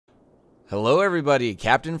Hello everybody,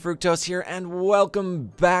 Captain Fructose here, and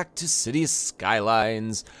welcome back to City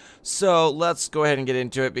Skylines. So let's go ahead and get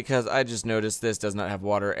into it because I just noticed this does not have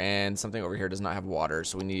water and something over here does not have water.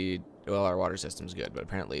 So we need, well, our water system's good, but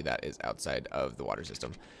apparently that is outside of the water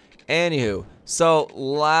system. Anywho, so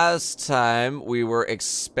last time we were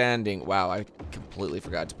expanding. Wow, I completely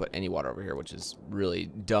forgot to put any water over here, which is really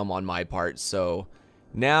dumb on my part. So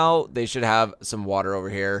now they should have some water over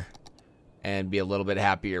here and be a little bit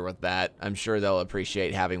happier with that. I'm sure they'll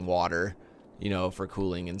appreciate having water, you know, for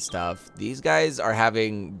cooling and stuff. These guys are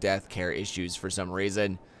having death care issues for some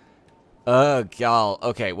reason. God.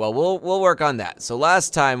 Okay, well, we'll work on that. So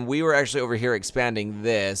last time we were actually over here expanding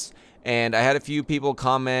this, and I had a few people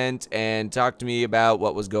comment and talk to me about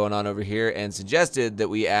what was going on over here and suggested that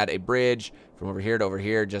we add a bridge from over here to over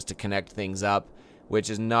here just to connect things up, which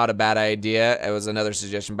is not a bad idea. It was another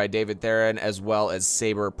suggestion by David Theron as well as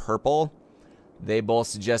Saber Purple. They both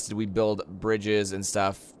suggested we build bridges and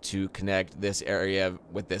stuff to connect this area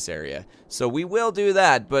with this area. So we will do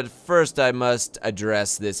that, but first I must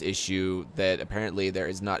address this issue that apparently there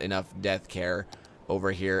is not enough death care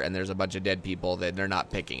over here, and there's a bunch of dead people that they're not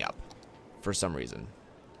picking up for some reason.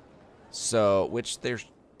 So, which they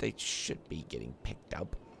should be getting picked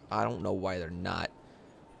up. I don't know why they're not.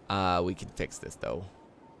 We can fix this though.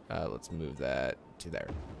 Let's move that to there.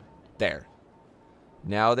 There.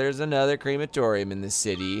 Now there's another crematorium in the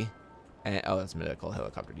city. And, oh, that's Medical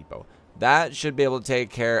Helicopter Depot. That should be able to take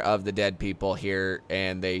care of the dead people here,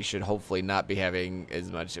 and they should hopefully not be having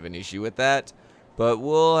as much of an issue with that. But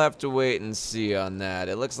we'll have to wait and see on that.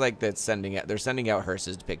 It looks like they're sending out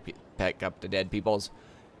hearses to pick up the dead peoples.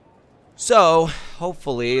 So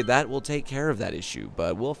hopefully that will take care of that issue,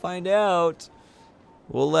 but we'll find out.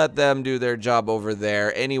 We'll let them do their job over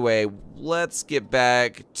there. Anyway, let's get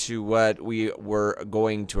back to what we were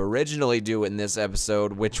going to originally do in this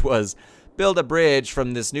episode, which was build a bridge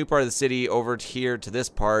from this new part of the city over here to this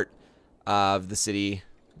part of the city.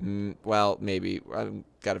 Well, maybe. I've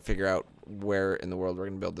got to figure out where in the world we're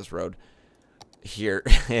going to build this road. Here.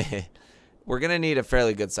 We're going to need a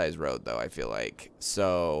fairly good-sized road, though, I feel like.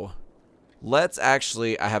 So, let's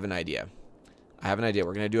actually... I have an idea. We're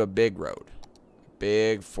going to do a big road.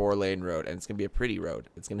 Big 4-lane road, and it's gonna be a pretty road.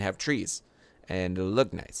 It's gonna have trees and it'll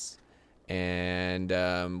look nice, and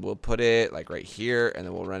we'll put it like right here, and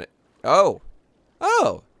then we'll run it. Oh,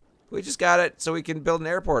 we just got it so we can build an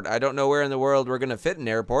airport. I don't know where in the world we're gonna fit an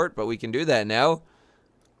airport, but we can do that now.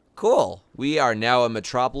 Cool. We are now a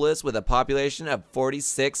metropolis with a population of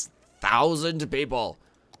 46,000 people.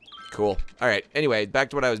 Cool. All right, anyway,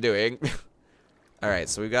 back to what I was doing. Alright,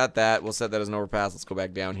 so we got that. We'll set that as an overpass. Let's go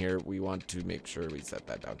back down here. We want to make sure we set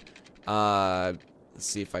that down. Let's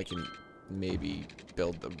see if I can maybe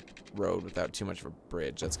build the road without too much of a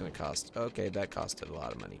bridge. That's going to cost... Okay, that costed a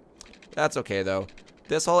lot of money. That's okay, though.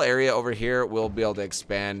 This whole area over here we'll be able to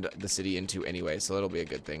expand the city into anyway, so it'll be a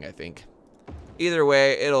good thing, I think. Either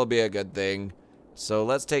way, it'll be a good thing. So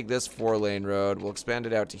let's take this 4-lane road. We'll expand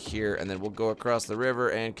it out to here, and then we'll go across the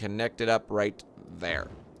river and connect it up right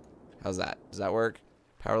there. How's that? Does that work?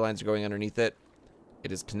 Power lines are going underneath it.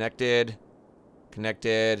 It is connected.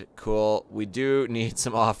 Connected. Cool. We do need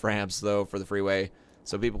some off-ramps, though, for the freeway,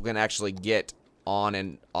 so people can actually get on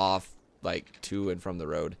and off, like, to and from the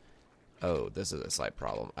road. Oh, this is a slight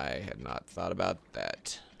problem. I had not thought about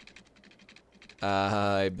that.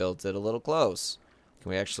 I built it a little close. Can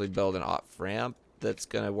we actually build an off-ramp that's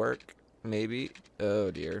going to work? Maybe. Oh,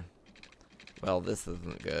 dear. Well, this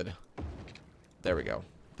isn't good. There we go.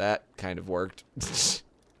 That kind of worked.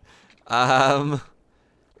 Well,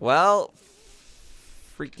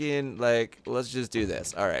 freaking, like, let's just do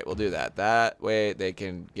this. All right, we'll do that. That way they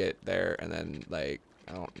can get there, and then, like,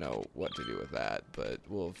 I don't know what to do with that, but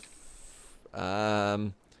we'll,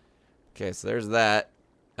 okay, so there's that.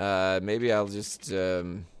 Maybe I'll just,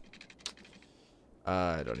 I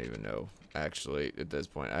don't even know. Actually, at this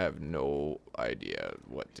point, I have no idea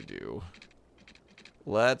what to do.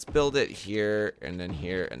 Let's build it here, and then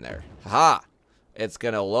here, and there. Haha! It's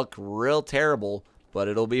gonna look real terrible, but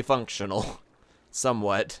it'll be functional.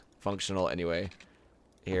 Somewhat functional, anyway.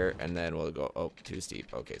 Here, and then we'll go... Oh, too steep.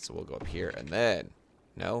 Okay, so we'll go up here, and then...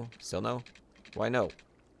 No? Still no? Why no?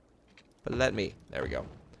 But let me. There we go.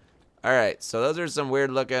 Alright, so those are some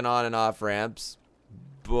weird-looking on and off ramps,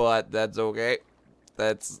 but that's okay.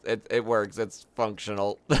 It works. It's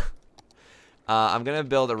functional. I'm going to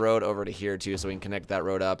build a road over to here, too, so we can connect that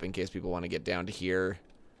road up in case people want to get down to here.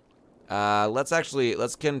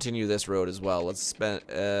 Let's continue this road as well. Let's spend,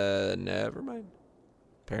 never mind.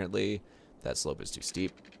 Apparently, that slope is too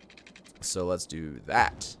steep. So let's do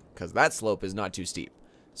that, because that slope is not too steep.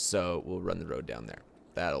 So we'll run the road down there.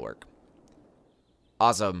 That'll work.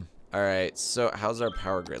 Awesome. All right, so how's our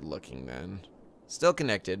power grid looking then? Still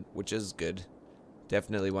connected, which is good.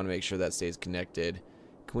 Definitely want to make sure that stays connected.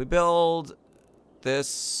 Can we build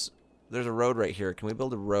this? There's a road right here. Can we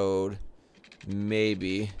build a road?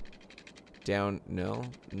 Maybe. Down, no,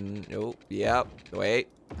 nope, yep, wait,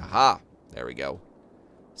 aha, there we go.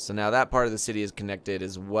 So now that part of the city is connected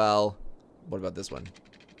as well. What about this one?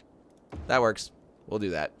 That works. We'll do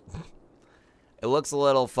that. It looks a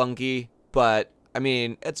little funky, but I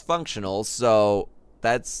mean, it's functional, so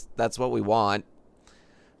that's what we want.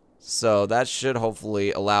 So that should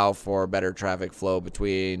hopefully allow for better traffic flow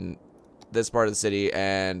between this part of the city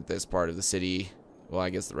and this part of the city. Well, I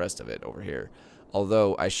guess the rest of it over here.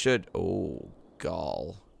 Although I should, oh,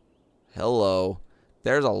 gall. Hello.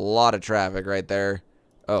 There's a lot of traffic right there.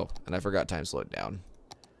 Oh, and I forgot time slowed down.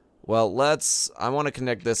 Well, I want to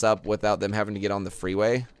connect this up without them having to get on the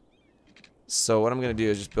freeway. So what I'm going to do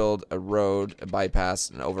is just build a road, a bypass,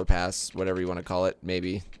 an overpass, whatever you want to call it,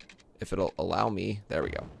 maybe. If it'll allow me. There we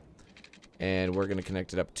go. And we're going to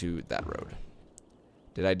connect it up to that road.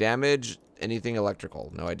 Did I damage anything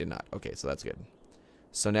electrical? No, I did not. Okay, so that's good.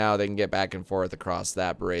 So now they can get back and forth across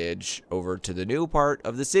that bridge over to the new part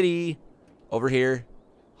of the city over here.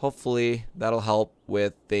 Hopefully that'll help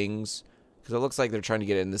with things, because it looks like they're trying to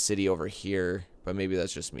get it in the city over here, but maybe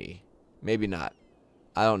that's just me. Maybe not.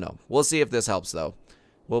 I don't know. We'll see if this helps though.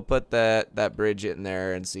 We'll put that bridge in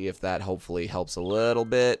there and see if that hopefully helps a little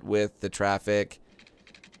bit with the traffic.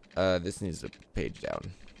 This needs to page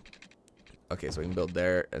down. Okay, so we can build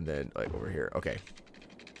there and then like over here. Okay.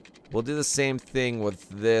 We'll do the same thing with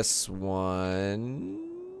this one.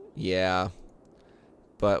 Yeah.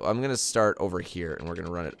 But I'm going to start over here, and we're going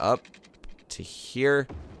to run it up to here,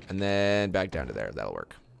 and then back down to there. That'll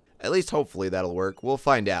work. At least hopefully that'll work. We'll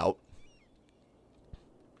find out.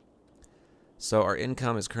 So our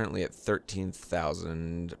income is currently at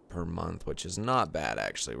 $13,000 per month, which is not bad,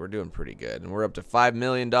 actually. We're doing pretty good. And we're up to $5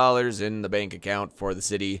 million in the bank account for the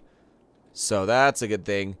city. So that's a good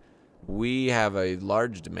thing. We have a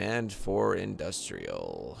large demand for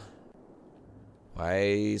industrial.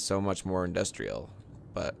 Why so much more industrial?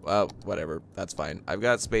 But, well, whatever. That's fine. I've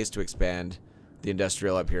got space to expand the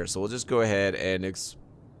industrial up here, so we'll just go ahead and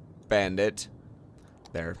expand it.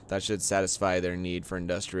 There. That should satisfy their need for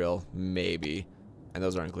industrial, maybe. And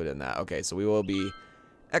those are included in that. Okay, so we will be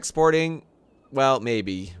exporting. Well,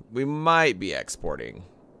 maybe. We might be exporting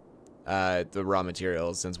the raw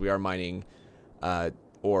materials, since we are mining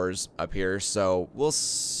ores up here, so we'll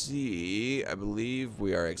see. I believe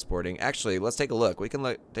we are exporting. Actually, let's take a look. We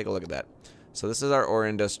can take a look at that. So this is our ore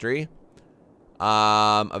industry.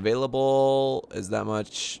 Available is that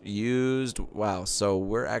much used. Wow, so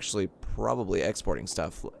we're actually probably exporting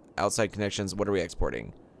stuff. Outside connections, what are we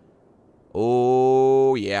exporting?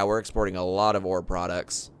 Oh yeah, we're exporting a lot of ore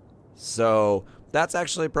products, so that's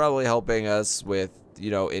actually probably helping us with,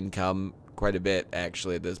 you know, income quite a bit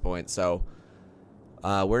actually at this point. So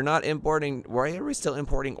we're not importing. Why are we still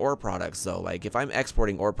importing ore products though? Like, if I'm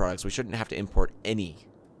exporting ore products, we shouldn't have to import any.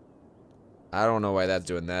 I don't know why that's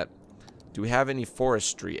doing that. Do we have any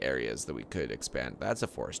forestry areas that we could expand? That's a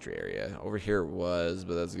forestry area. Over here was,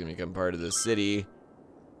 but that's going to become part of the city.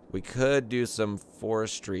 We could do some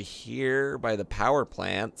forestry here by the power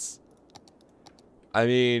plants. I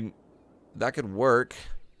mean, that could work.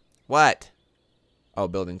 What? Oh,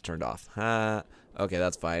 building's turned off. Huh. Okay,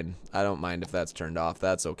 that's fine. I don't mind if that's turned off.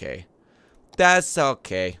 That's okay. That's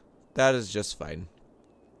okay. That is just fine.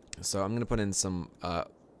 So I'm going to put in some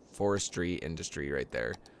forestry industry right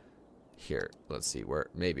there. Here, let's see where.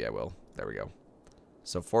 Maybe I will. There we go.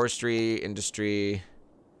 So forestry industry.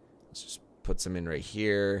 Let's just put some in right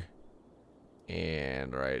here.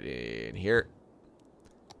 And right in here.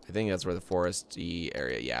 I think that's where the foresty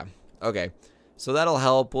area. Yeah. Okay. So that'll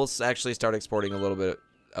help. We'll actually start exporting a little bit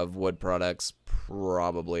of wood products.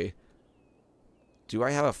 Probably. Do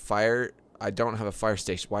I have a fire? I don't have a fire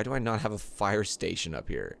station. Why do I not have a fire station up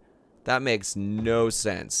here? That makes no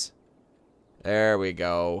sense. There we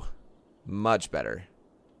go. Much better.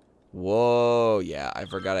 Whoa, yeah, I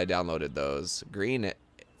forgot I downloaded those. Green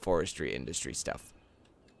forestry industry stuff.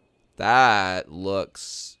 That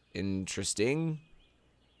looks interesting.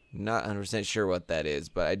 Not 100% sure what that is,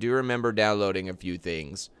 but I do remember downloading a few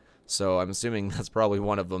things. So I'm assuming that's probably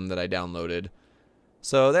one of them that I downloaded.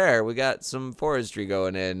 So there, we got some forestry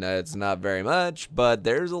going in. It's not very much, but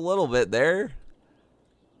there's a little bit there.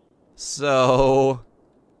 So,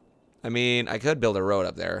 I mean, I could build a road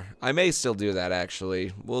up there. I may still do that,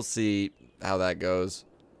 actually. We'll see how that goes.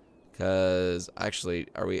 Because, actually,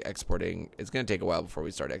 are we exporting? It's going to take a while before we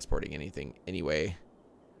start exporting anything anyway.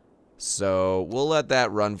 So we'll let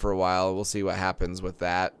that run for a while. We'll see what happens with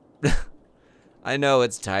that. I know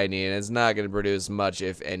it's tiny and it's not going to produce much,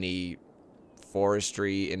 if any,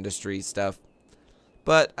 forestry industry stuff.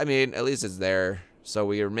 But, I mean, at least it's there. So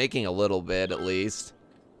we are making a little bit, at least.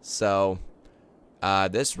 So,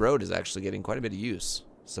 this road is actually getting quite a bit of use,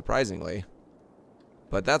 surprisingly.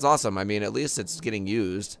 But that's awesome. I mean, at least it's getting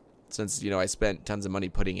used, since, you know, I spent tons of money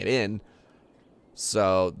putting it in.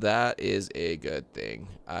 So, that is a good thing.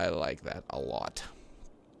 I like that a lot.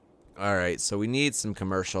 Alright, so we need some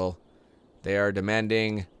commercial. They are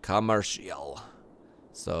demanding commercial.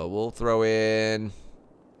 So, we'll throw in...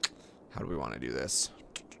 How do we want to do this?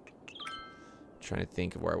 Trying to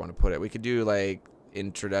think of where I want to put it. We could do like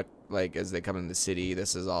like as they come in the city.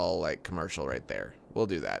 This is all like commercial right there. We'll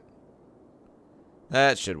do that.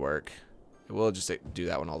 That should work. We'll just do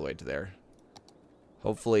that one all the way to there.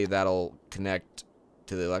 Hopefully that'll connect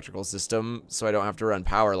to the electrical system so I don't have to run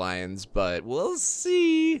power lines, but we'll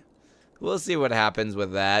see. We'll see what happens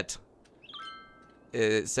with that.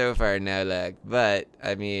 So far, no luck. But,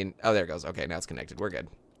 I mean, oh, there it goes. Okay, now it's connected. We're good.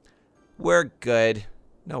 We're good.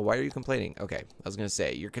 No, why are you complaining? Okay, I was going to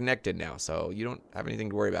say, you're connected now, so you don't have anything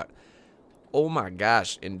to worry about. Oh my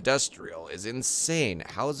gosh, industrial is insane.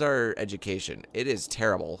 How's our education? It is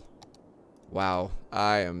terrible. Wow,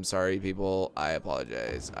 I am sorry, people. I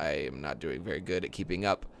apologize. I am not doing very good at keeping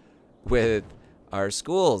up with our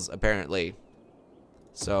schools, apparently.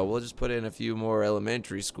 So we'll just put in a few more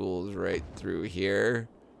elementary schools right through here.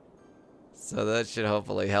 So that should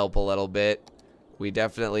hopefully help a little bit. We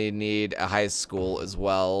definitely need a high school as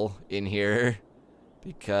well in here,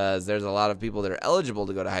 because there's a lot of people that are eligible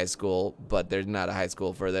to go to high school, but there's not a high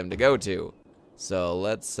school for them to go to. So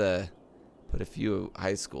let's put a few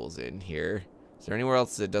high schools in here. Is there anywhere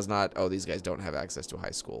else that does not? Oh, these guys don't have access to a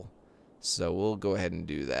high school. So we'll go ahead and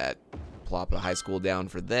do that. Plop a high school down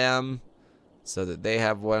for them so that they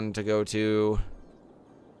have one to go to.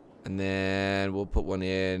 And then we'll put one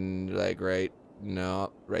in like right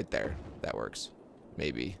there. That works.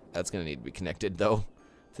 Maybe. That's going to need to be connected, though,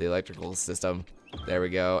 to the electrical system. There we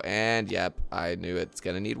go. And, yep, I knew it's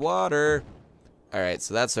going to need water. All right,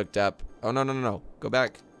 so that's hooked up. Oh, no. Go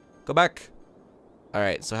back. Go back. All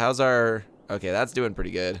right, so how's our... Okay, that's doing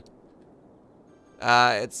pretty good.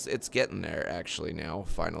 It's getting there, actually, now,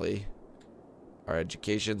 finally. Our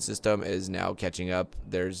education system is now catching up.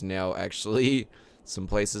 There's now actually some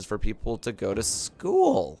places for people to go to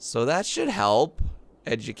school. So that should help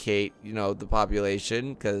educate, you know, the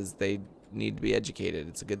population, because they need to be educated.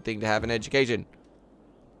 It's a good thing to have an education,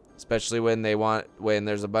 especially when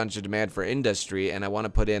there's a bunch of demand for industry, and I want to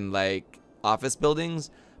put in like office buildings,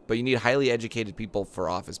 but you need highly educated people for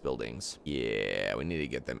office buildings. Yeah, we need to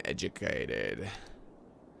get them educated.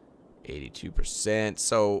 82%.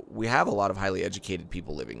 So we have a lot of highly educated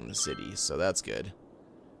people living in the city, so that's good.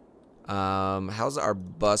 How's our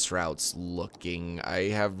bus routes looking? I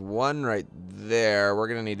have one right there. We're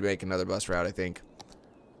gonna need to make another bus route, I think,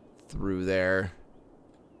 through there.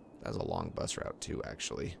 That's a long bus route too,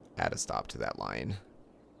 actually. Add a stop to that line.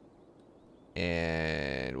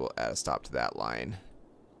 And we'll add a stop to that line.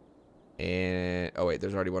 And oh wait,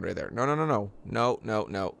 there's already one right there. No.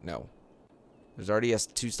 There's already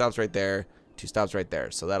 2 stops right there, 2 stops right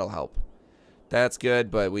there, so that'll help. That's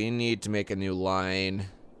good, but we need to make a new line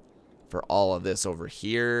for all of this over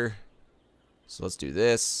here. So let's do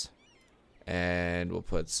this, and we'll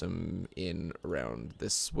put some in around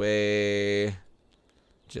this way,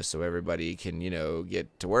 just so everybody can, you know,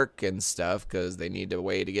 get to work and stuff, because they need a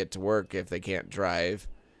way to get to work if they can't drive.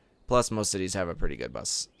 Plus, most cities have a pretty good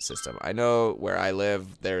bus system. I know where I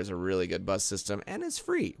live, there's a really good bus system, and it's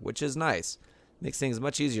free, which is nice. Makes things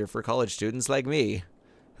much easier for college students like me,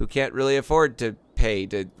 who can't really afford to pay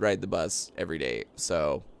to ride the bus every day.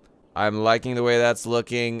 So I'm liking the way that's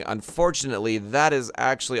looking. Unfortunately, that is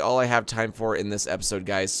actually all I have time for in this episode,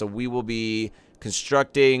 guys. So we will be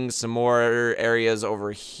constructing some more areas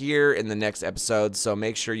over here in the next episode. So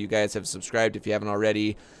make sure you guys have subscribed if you haven't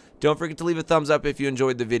already. Don't forget to leave a thumbs up if you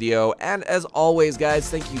enjoyed the video. And as always, guys,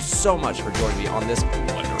 thank you so much for joining me on this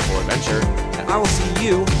wonderful adventure. And I will see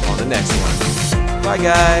you on the next one. Bye,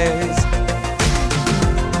 guys.